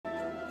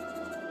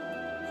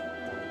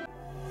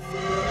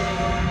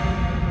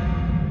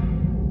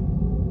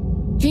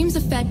Dreams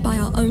are fed by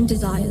our own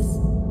desires.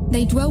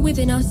 They dwell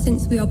within us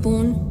since we are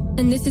born,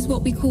 and this is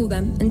what we call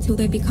them until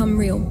they become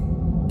real.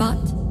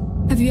 But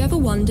have you ever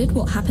wondered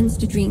what happens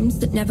to dreams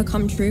that never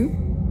come true?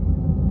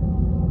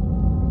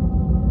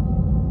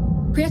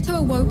 Prieto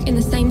awoke in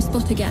the same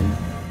spot again.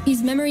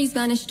 His memories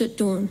vanished at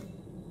dawn.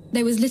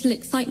 There was little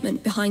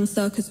excitement behind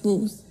circus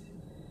walls.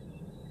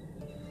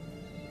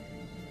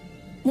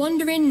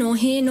 Wandering nor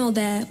here nor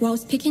there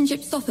whilst picking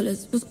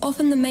gypsophilas was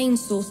often the main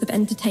source of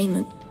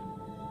entertainment.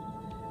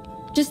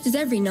 Just as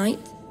every night,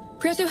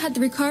 Prieto had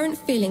the recurrent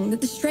feeling that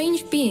the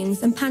strange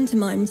beings and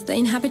pantomimes that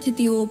inhabited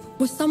the orb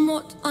were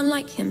somewhat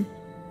unlike him.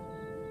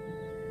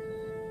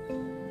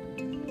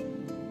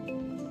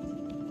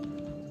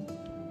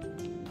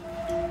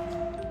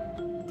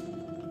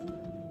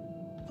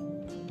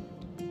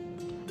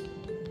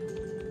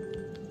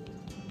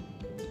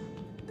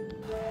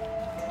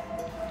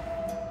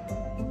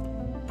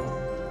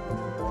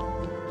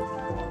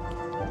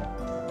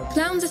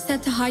 Clowns are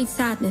said to hide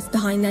sadness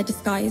behind their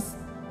disguise.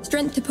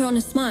 Strength to put on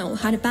a smile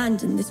had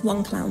abandoned this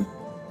one clown.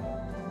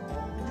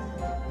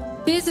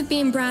 Fears of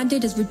being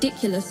branded as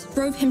ridiculous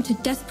drove him to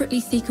desperately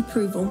seek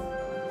approval.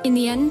 In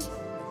the end,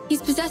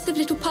 his possessive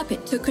little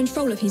puppet took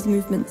control of his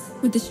movements,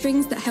 with the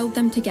strings that held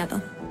them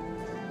together.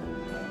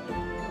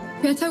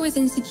 Prieto was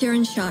insecure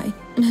and shy,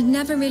 and had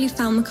never really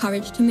found the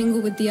courage to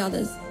mingle with the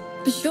others,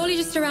 but surely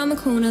just around the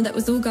corner that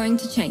was all going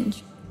to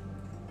change.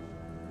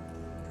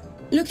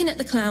 Looking at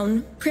the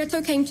clown,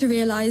 Prieto came to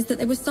realize that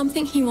there was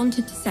something he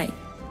wanted to say,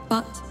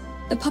 but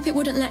the puppet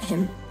wouldn't let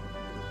him.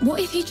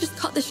 What if he just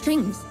cut the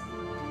strings?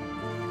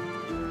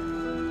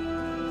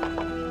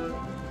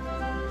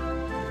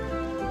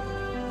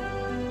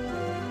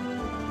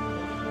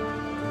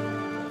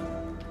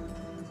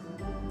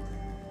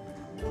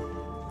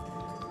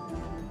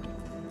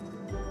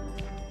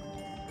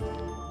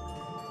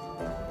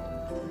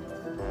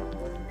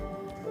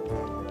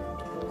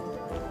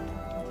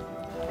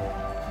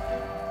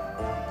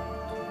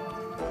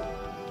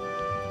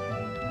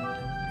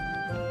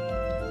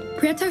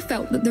 Prieto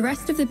felt that the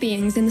rest of the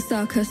beings in the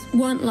circus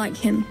weren't like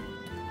him.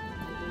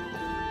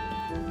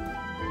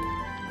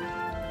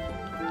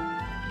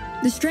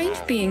 The strange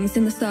beings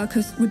in the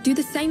circus would do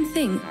the same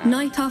thing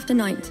night after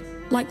night,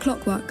 like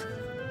clockwork.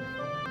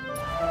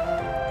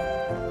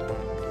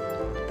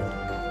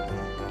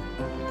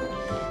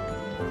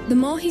 The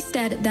more he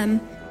stared at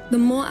them, the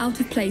more out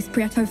of place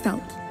Prieto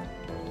felt.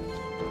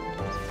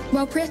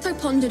 While Prieto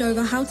pondered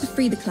over how to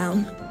free the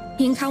clown,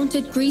 he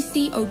encountered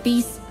greasy,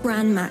 obese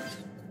Gran Mac,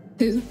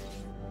 who,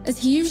 as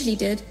he usually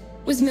did,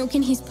 was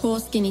milking his poor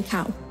skinny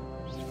cow.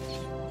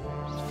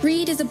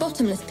 Greed is a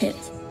bottomless pit,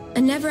 a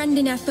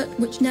never-ending effort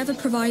which never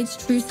provides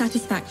true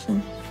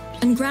satisfaction,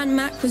 and Gran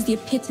Mac was the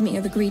epitome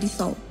of a greedy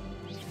soul.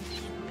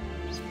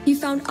 He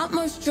found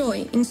utmost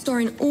joy in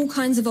storing all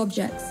kinds of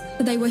objects,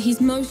 for they were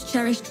his most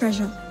cherished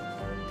treasure.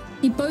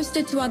 He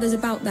boasted to others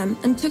about them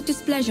and took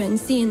displeasure in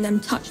seeing them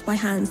touched by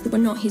hands that were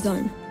not his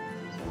own.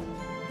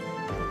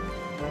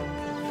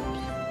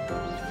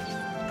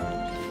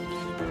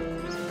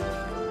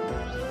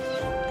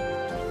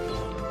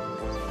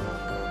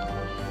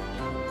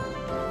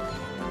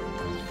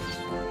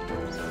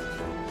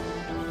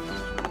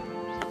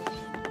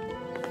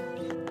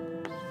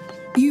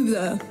 You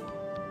there.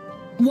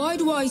 Why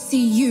do I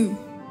see you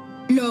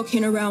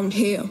lurking around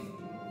here?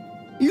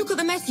 Look at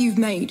the mess you've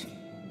made,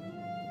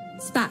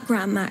 spat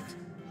Gran Mac.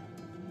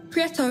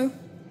 Prieto,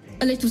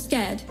 a little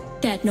scared,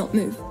 dared not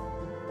move.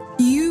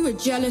 You are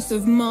jealous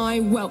of my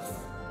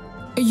wealth,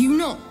 are you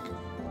not?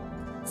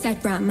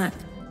 Said Gran Mac.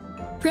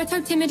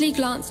 Prieto timidly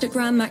glanced at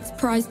Gran Mac's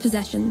prized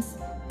possessions.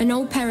 An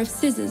old pair of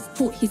scissors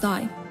caught his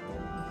eye.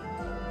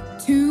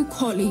 Two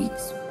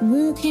colleagues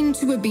walk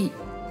into a beat,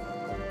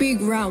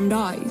 big round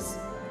eyes,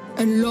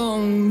 and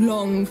long,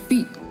 long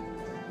feet,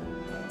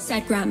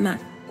 said Gran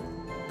Mac.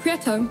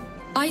 Prieto,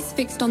 eyes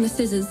fixed on the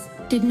scissors,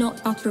 did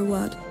not utter a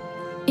word.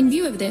 In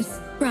view of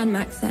this, Gran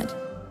Mac said,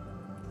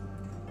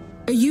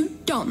 Are you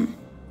dumb,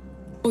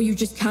 or you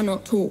just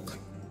cannot talk?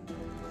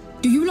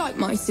 Do you like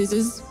my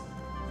scissors?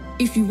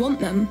 If you want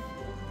them,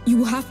 you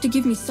will have to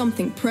give me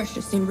something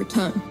precious in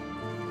return.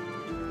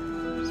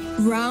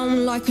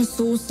 Round like a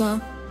saucer,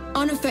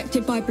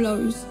 unaffected by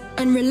blows,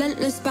 and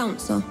relentless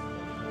bouncer.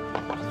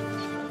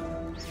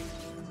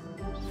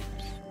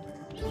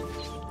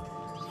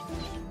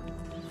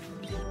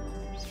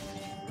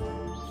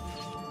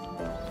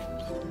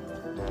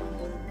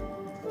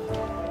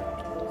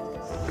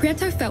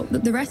 Prieto felt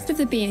that the rest of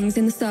the beings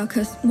in the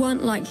circus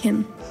weren't like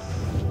him.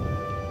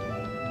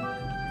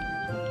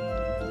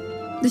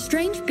 The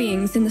strange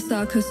beings in the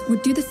circus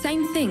would do the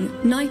same thing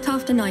night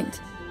after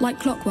night, like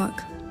clockwork.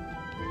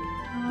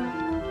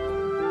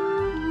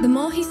 The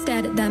more he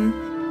stared at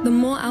them, the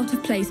more out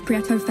of place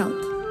Prieto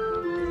felt.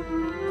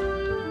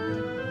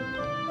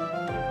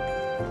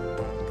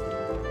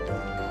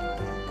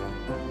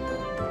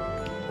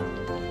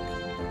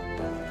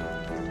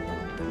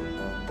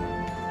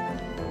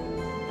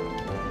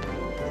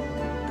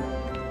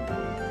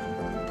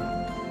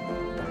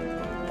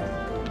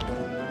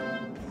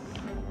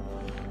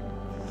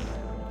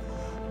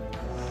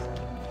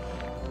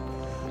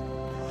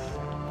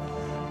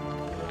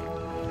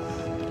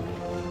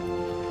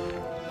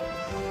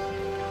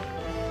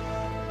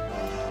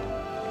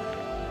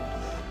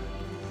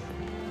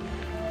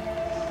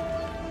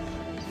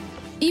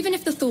 Even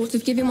if the thought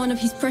of giving one of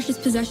his precious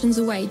possessions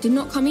away did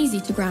not come easy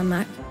to Grand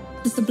Mac,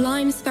 the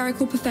sublime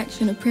spherical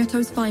perfection of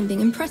Prieto's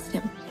finding impressed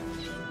him.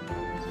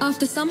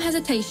 After some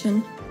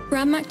hesitation,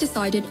 Grand Mac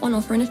decided on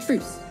offering a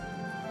truce.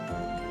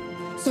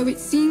 So it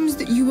seems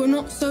that you were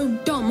not so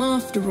dumb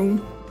after all.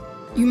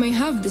 You may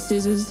have the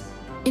scissors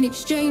in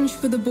exchange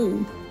for the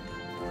ball,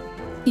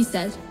 he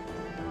said.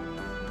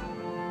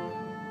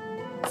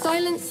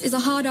 Silence is a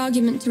hard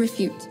argument to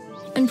refute,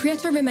 and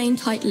Prieto remained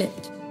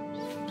tight-lipped.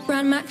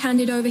 Grand Mac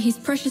handed over his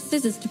precious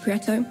scissors to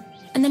Prieto,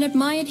 and then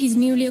admired his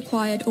newly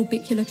acquired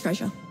orbicular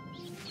treasure.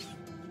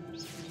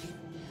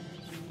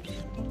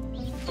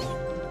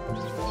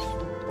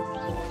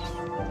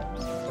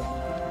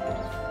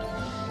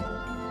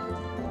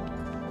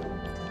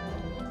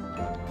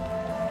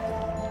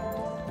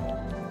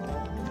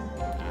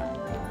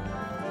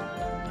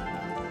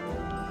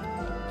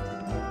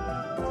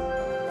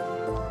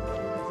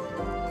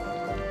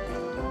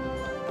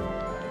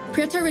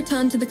 Prieto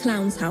returned to the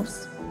clown's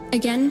house.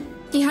 Again,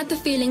 he had the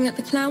feeling that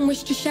the clown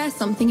wished to share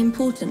something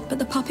important, but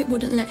the puppet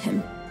wouldn't let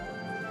him.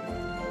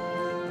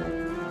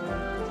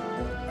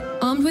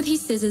 Armed with his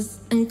scissors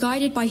and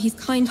guided by his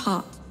kind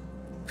heart,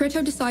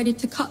 Prieto decided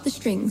to cut the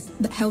strings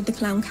that held the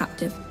clown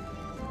captive.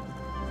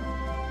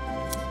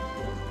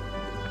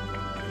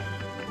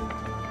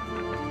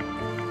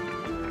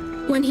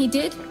 When he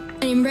did,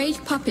 an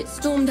enraged puppet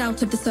stormed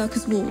out of the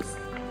circus walls,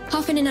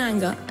 huffing in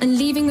anger and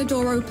leaving the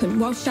door open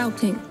while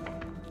shouting,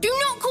 "Do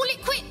not call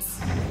it quits!"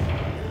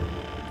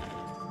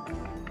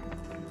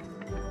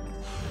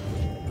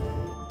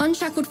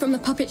 Unshackled from the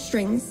puppet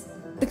strings,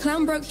 the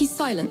clown broke his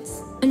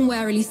silence and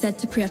warily said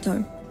to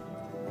Prieto,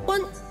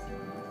 "Once,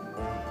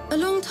 a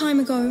long time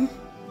ago,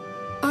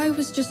 I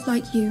was just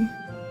like you.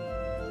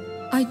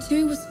 I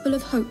too was full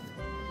of hope.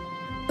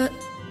 But,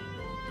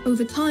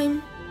 over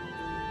time,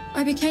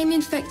 I became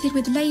infected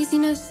with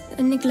laziness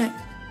and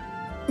neglect,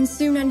 and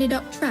soon ended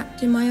up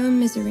trapped in my own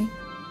misery.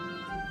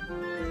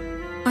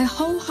 I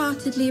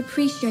wholeheartedly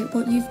appreciate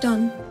what you've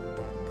done.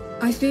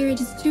 I fear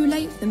it is too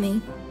late for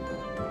me,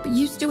 but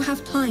you still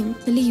have time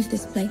to leave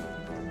this place.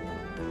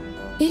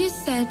 It is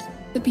said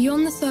that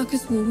beyond the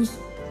circus walls,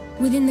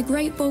 within the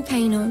great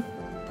volcano,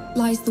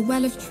 lies the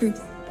well of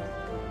truth.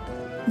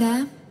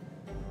 There,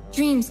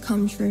 dreams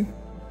come true.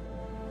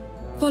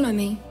 Follow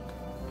me,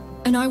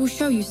 and I will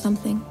show you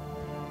something,"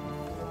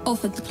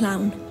 offered the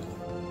clown.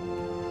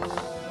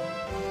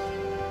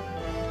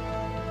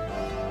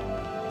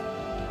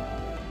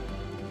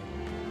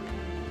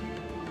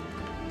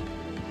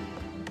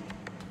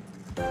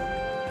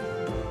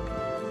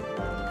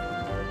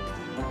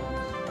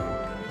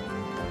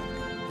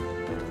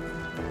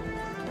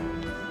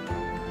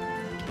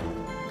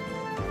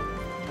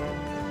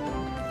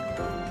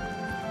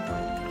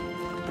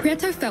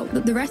 Prieto felt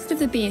that the rest of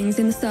the beings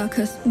in the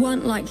circus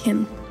weren't like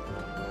him.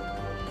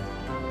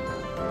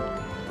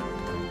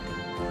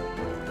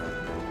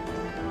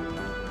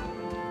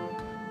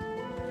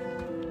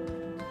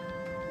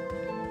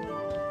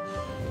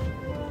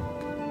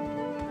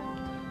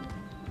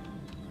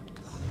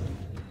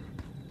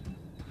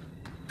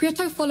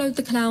 Prieto followed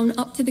the clown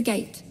up to the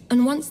gate,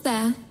 and once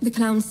there, the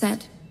clown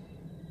said,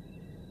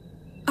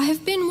 "I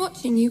have been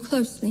watching you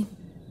closely,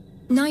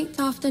 night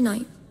after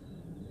night.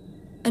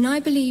 And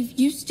I believe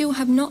you still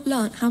have not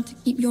learnt how to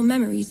keep your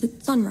memories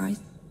at sunrise.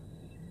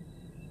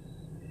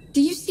 Do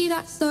you see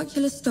that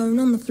circular stone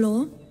on the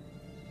floor?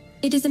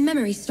 It is a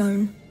memory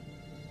stone.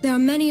 There are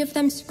many of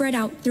them spread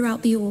out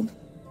throughout the orb.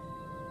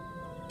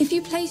 If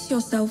you place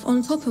yourself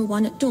on top of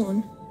one at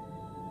dawn,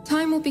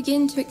 time will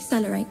begin to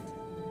accelerate.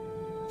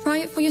 Try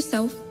it for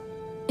yourself,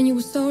 and you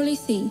will slowly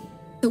see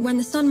that when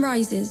the sun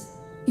rises,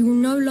 you will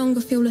no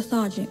longer feel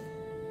lethargic,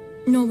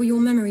 nor will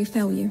your memory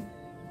fail you."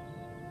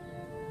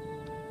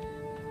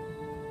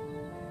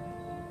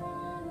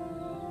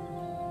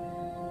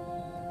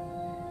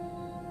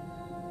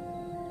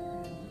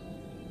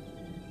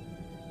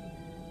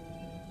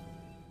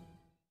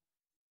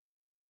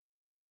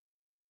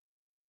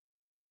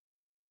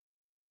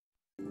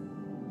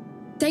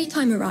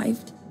 Daytime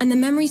arrived, and the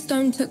memory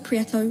stone took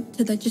Prieto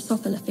to the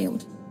Drosophila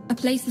field, a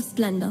place of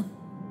splendor,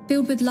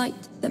 filled with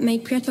light that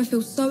made Prieto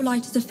feel so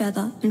light as a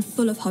feather and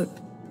full of hope.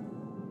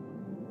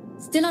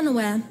 Still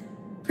unaware,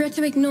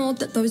 Prieto ignored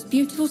that those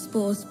beautiful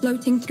spores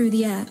floating through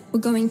the air were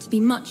going to be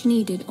much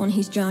needed on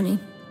his journey.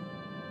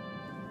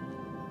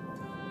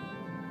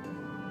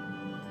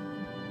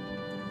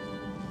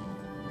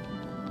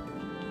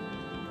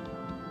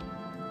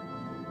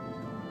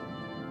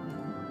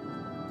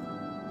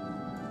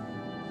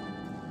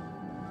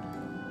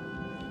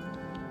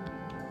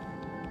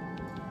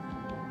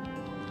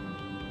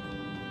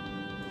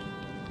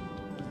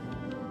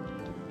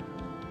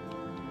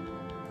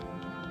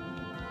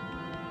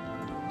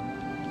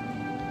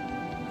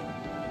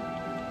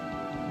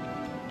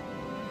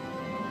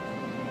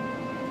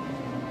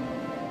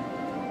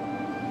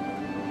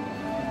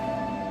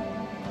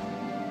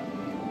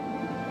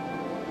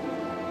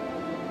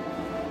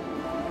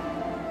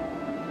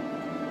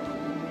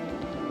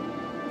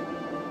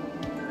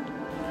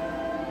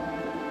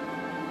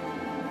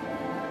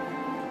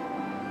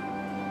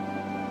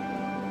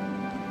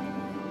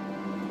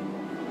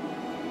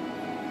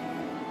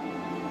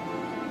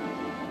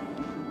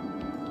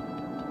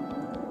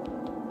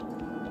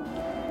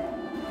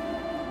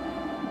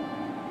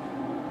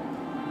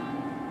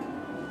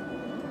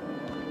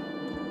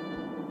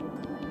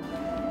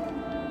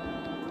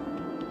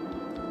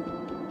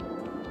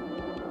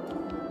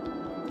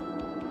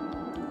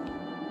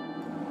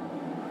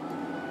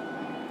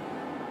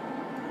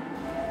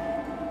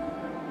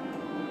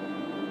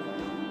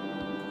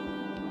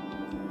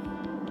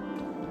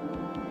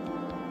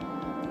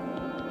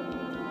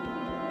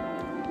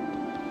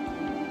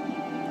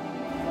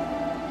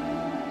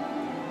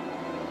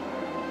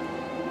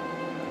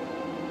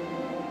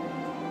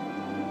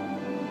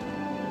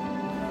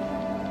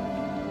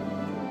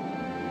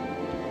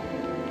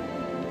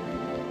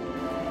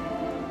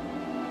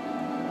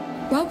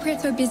 While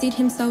Prieto busied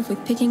himself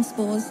with picking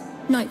spores,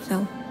 night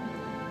fell.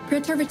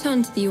 Prieto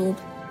returned to the orb,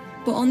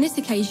 but on this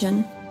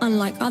occasion,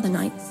 unlike other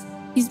nights,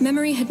 his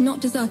memory had not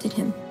deserted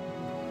him.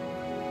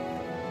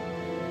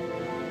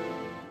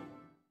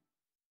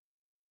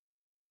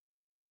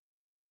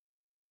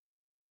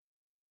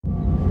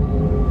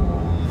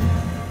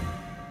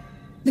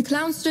 The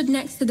clown stood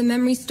next to the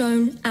memory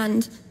stone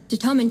and,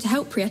 determined to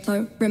help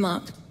Prieto,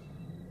 remarked,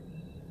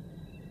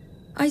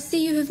 "I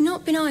see you have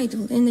not been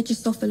idle in the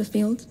Drosophila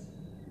field.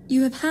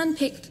 You have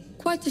handpicked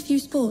quite a few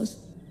spores.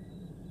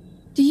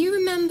 Do you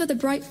remember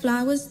the bright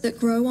flowers that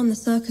grow on the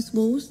circus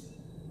walls?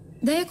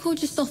 They are called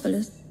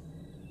Drosophilas.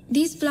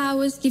 These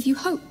flowers give you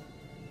hope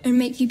and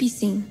make you be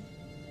seen.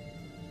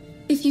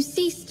 If you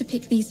cease to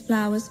pick these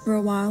flowers for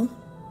a while,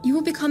 you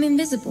will become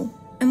invisible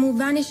and will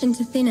vanish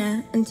into thin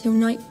air until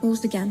night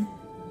falls again.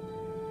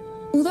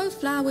 Although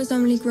flowers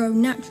only grow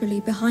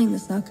naturally behind the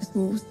circus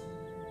walls,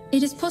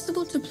 it is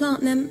possible to plant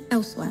them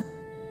elsewhere.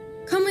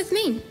 Come with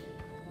me,"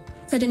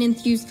 said an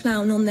enthused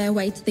clown on their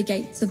way to the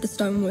gates of the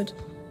Stonewood.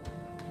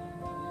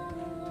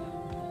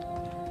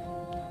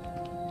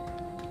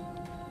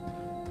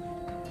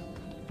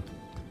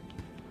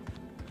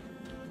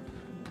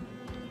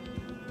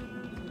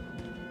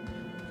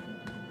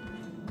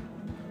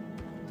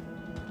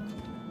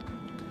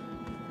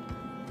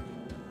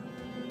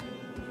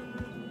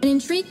 An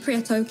intrigued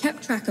Prieto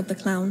kept track of the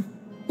clown.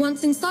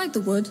 Once inside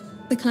the wood,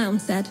 the clown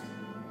said,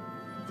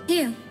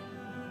 "Here,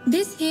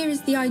 this here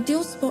is the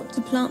ideal spot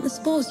to plant the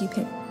spores you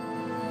pick.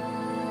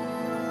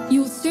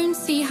 You'll soon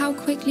see how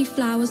quickly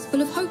flowers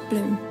full of hope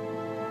bloom."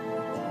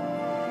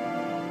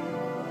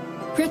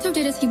 Prieto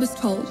did as he was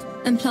told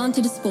and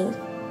planted a spore.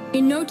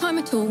 In no time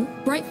at all,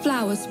 bright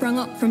flowers sprung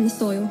up from the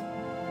soil.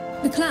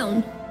 The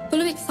clown,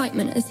 full of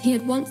excitement as he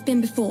had once been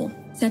before,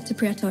 said to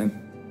Prieto,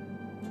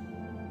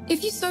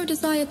 "If you so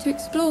desire to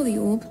explore the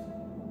orb,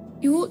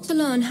 you ought to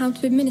learn how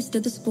to administer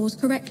the spores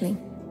correctly.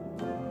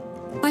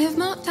 I have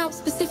marked out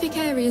specific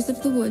areas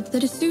of the wood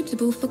that are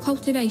suitable for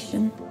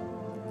cultivation.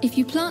 If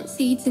you plant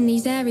seeds in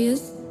these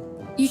areas,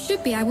 you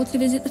should be able to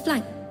visit the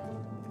flank.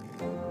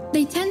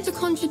 They tend to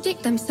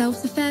contradict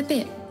themselves a fair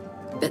bit,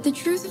 but the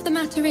truth of the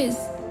matter is,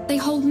 they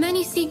hold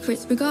many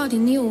secrets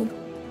regarding the orb.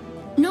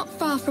 Not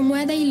far from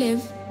where they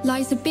live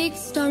lies a big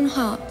stone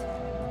heart.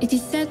 It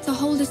is said to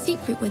hold a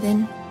secret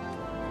within."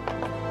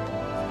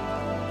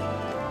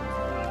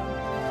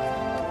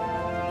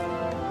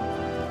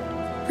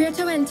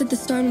 Prieto entered the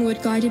stone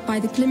wood guided by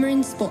the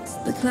glimmering spots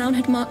the clown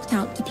had marked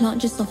out to plant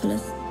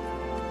Drosophilas.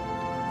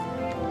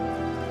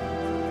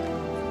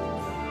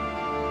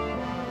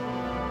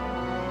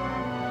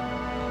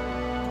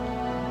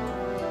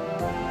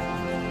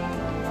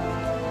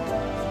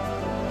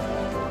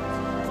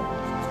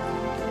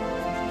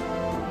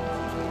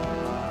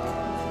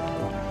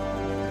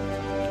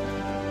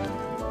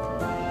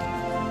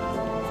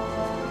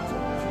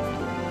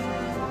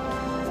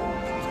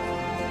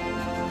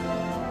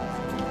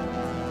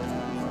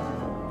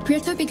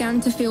 Prieto began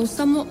to feel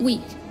somewhat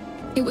weak.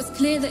 It was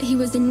clear that he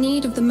was in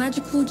need of the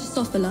magical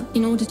Drosophila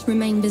in order to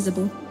remain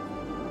visible.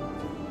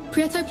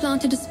 Prieto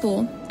planted a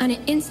spore, and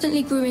it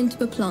instantly grew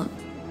into a plant.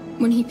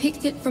 When he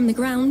picked it from the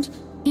ground,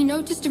 he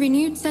noticed a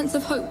renewed sense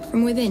of hope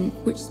from within,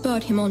 which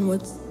spurred him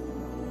onwards.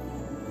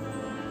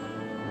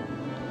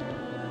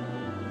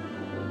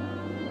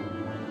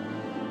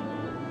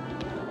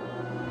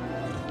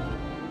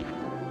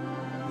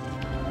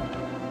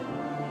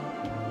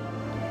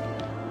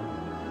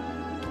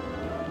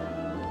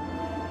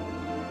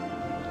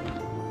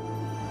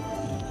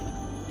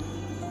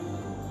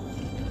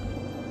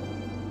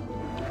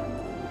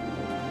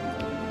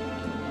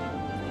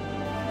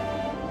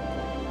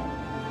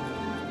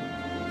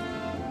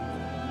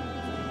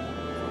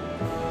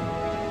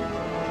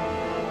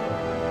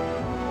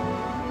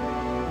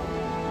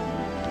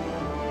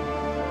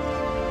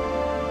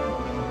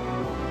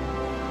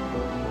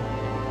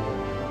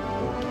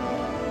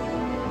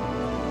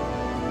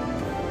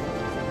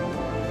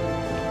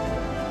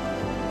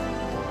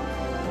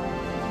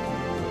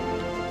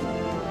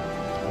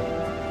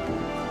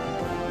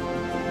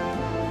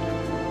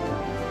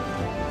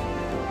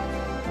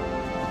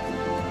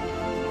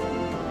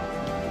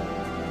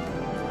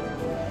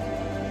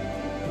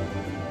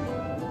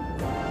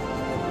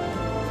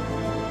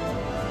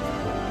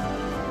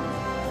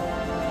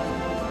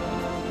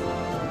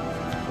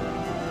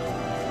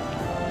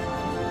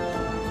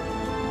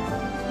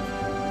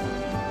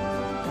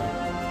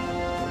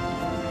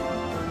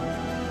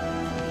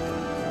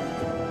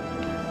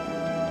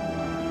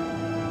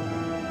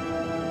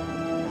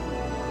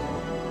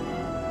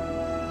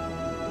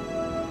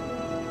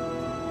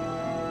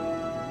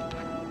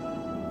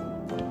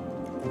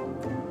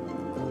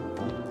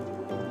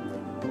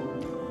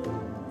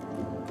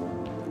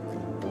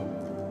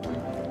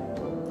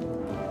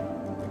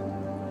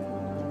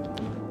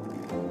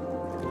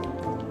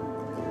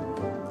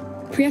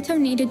 Prieto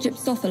needed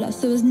Drosophila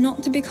so as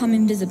not to become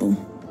invisible.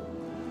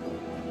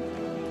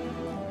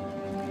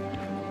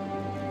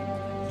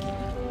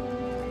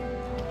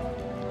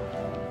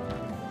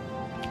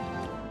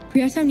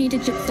 Prieto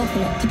needed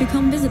Gypsophalot to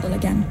become visible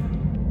again.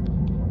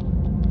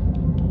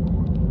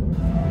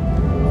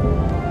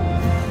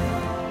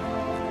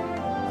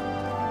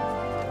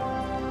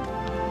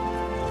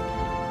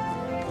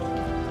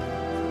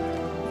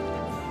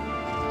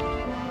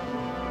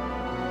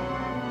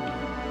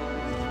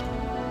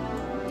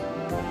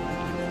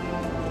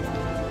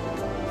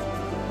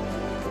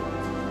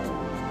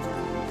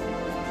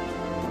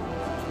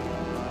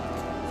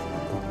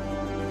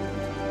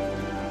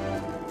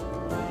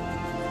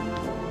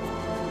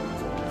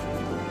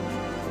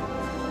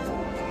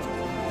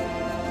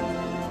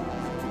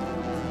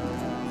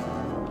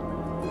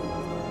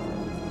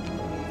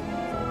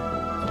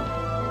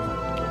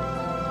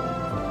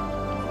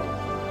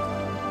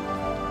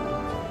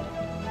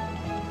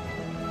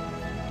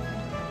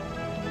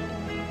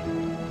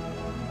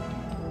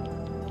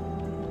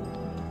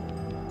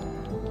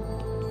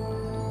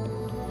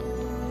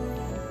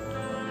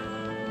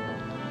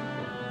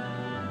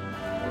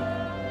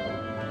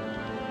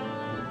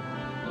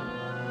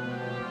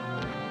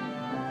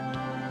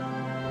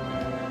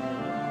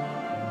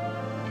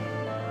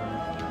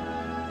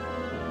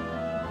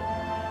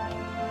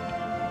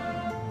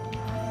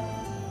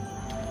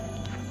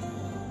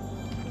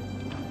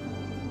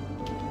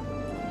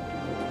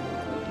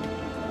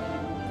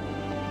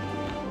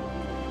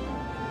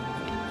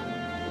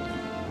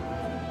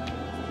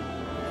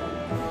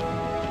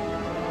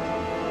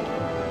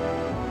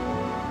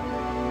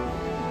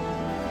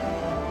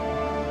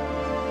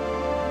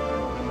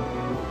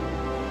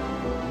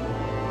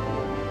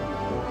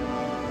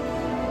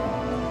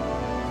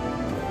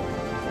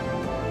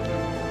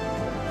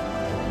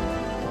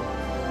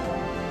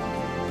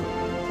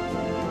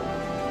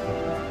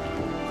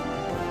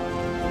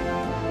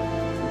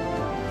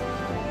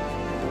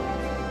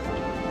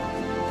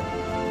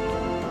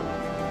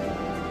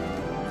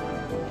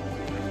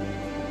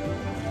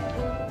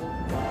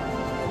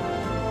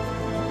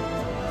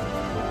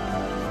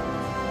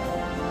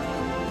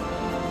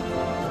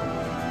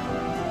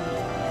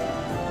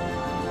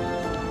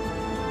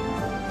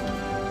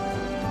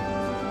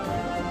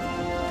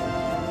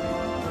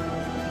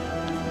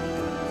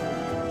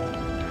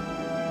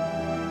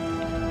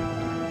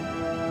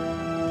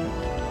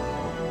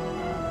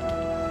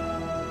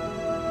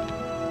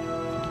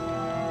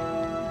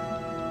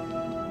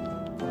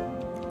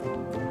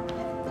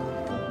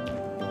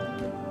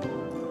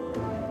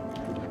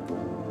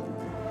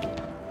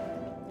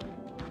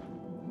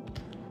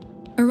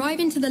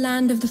 Arriving to the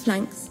land of the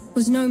flanks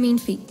was no mean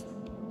feat.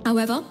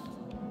 However,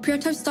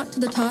 Prieto stuck to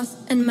the task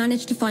and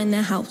managed to find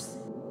their house.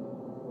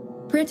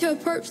 Prieto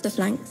approached the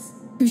flanks,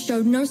 who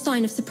showed no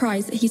sign of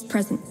surprise at his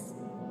presence.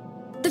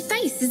 "The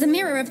face is a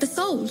mirror of the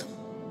soul,"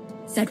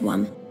 said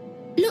one.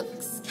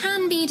 "Looks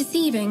can be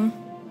deceiving,"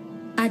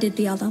 added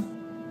the other.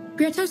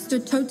 Prieto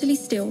stood totally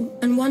still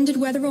and wondered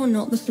whether or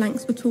not the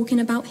flanks were talking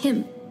about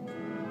him.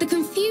 "The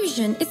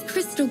confusion is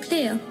crystal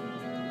clear,"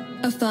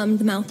 affirmed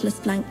the mouthless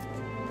flank.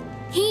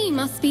 "He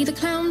must be the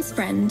clown's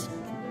friend,"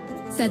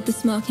 said the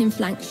smirking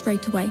flank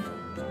straight away.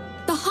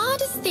 "The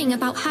hardest thing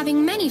about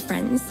having many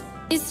friends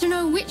is to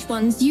know which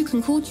ones you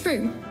can call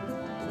true,"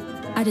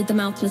 added the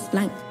mouthless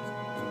flank.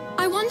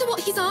 "I wonder what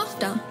he's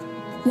after,"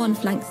 one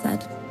flank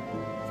said.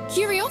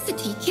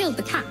 "Curiosity killed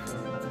the cat,"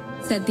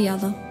 said the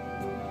other.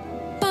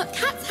 "But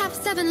cats have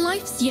 7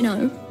 lives, you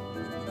know,"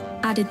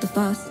 added the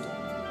first.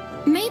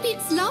 "Maybe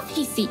it's love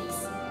he seeks,"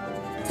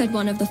 said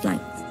one of the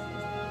flanks.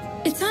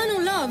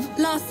 "Eternal love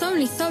lasts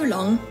only so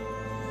long,"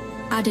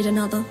 added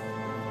another.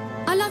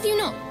 "I love you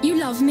not, you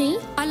love me.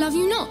 I love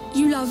you not,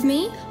 you love me.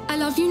 I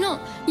love you not,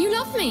 you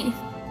love me.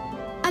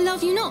 I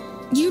love you not,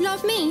 you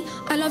love me.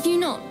 I love you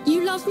not,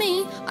 you love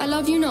me. I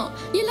love you not,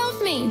 you love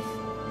me,"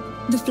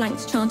 the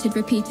flanks chanted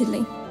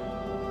repeatedly.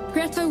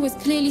 Prieto was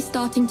clearly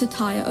starting to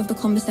tire of the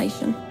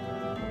conversation.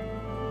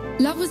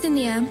 Love was in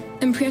the air,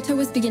 and Prieto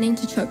was beginning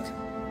to choke.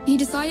 He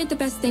decided the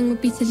best thing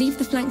would be to leave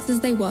the flanks as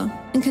they were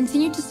and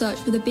continue to search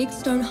for the big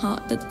stone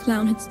heart that the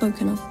clown had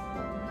spoken of.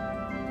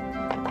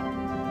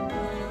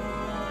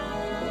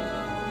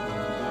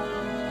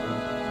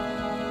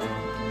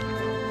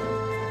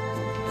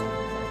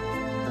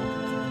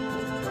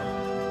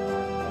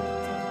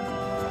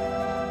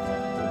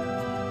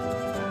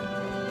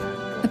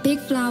 A big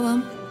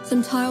flower,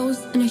 some tiles,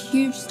 and a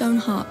huge stone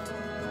heart.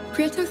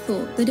 Prieto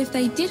thought that if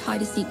they did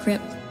hide a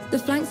secret, the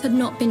flanks had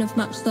not been of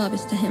much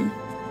service to him.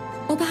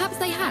 Or perhaps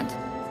they had.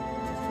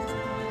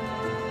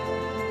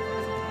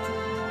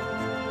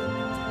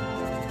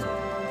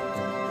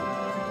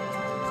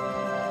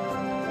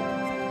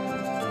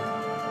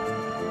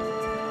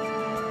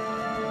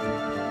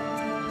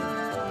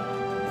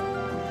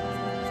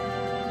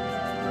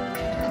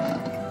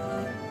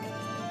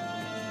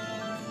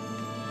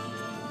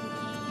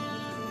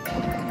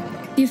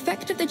 The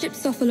effect of the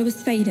Gypsophila was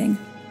fading,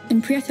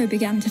 and Prieto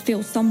began to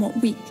feel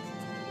somewhat weak.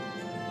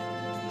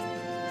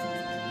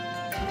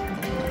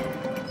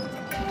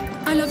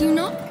 "I love you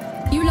not,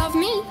 you love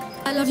me.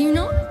 I love you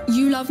not,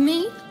 you love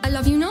me. I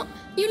love you not,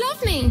 you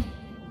love me."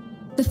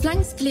 The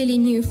flanks clearly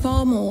knew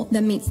far more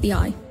than meets the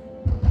eye.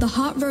 The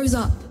heart rose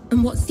up,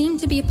 and what seemed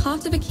to be a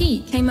part of a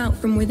key came out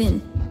from within.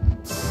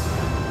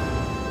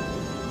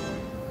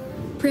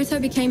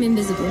 Prieto became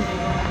invisible.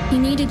 He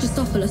needed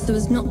Drosophila so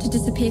as not to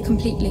disappear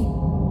completely.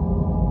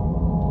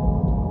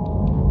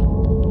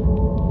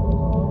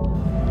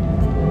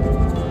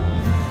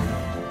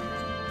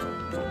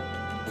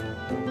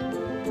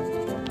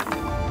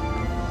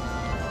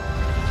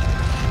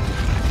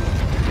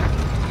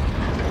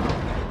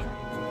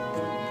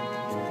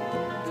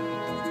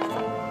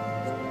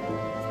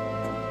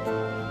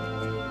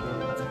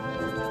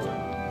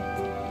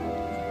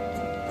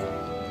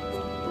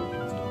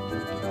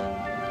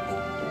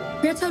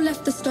 Prieto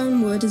left the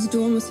stone wood as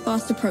dawn was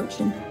fast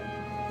approaching.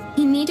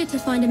 He needed to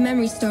find a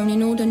memory stone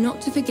in order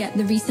not to forget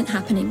the recent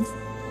happenings.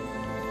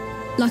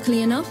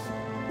 Luckily enough,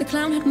 the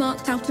clown had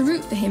marked out a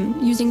route for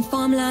him using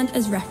farmland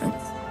as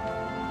reference.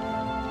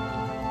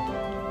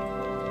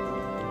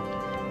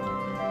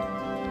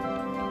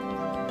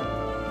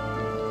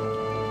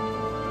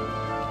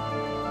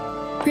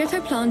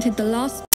 Prieto planted the last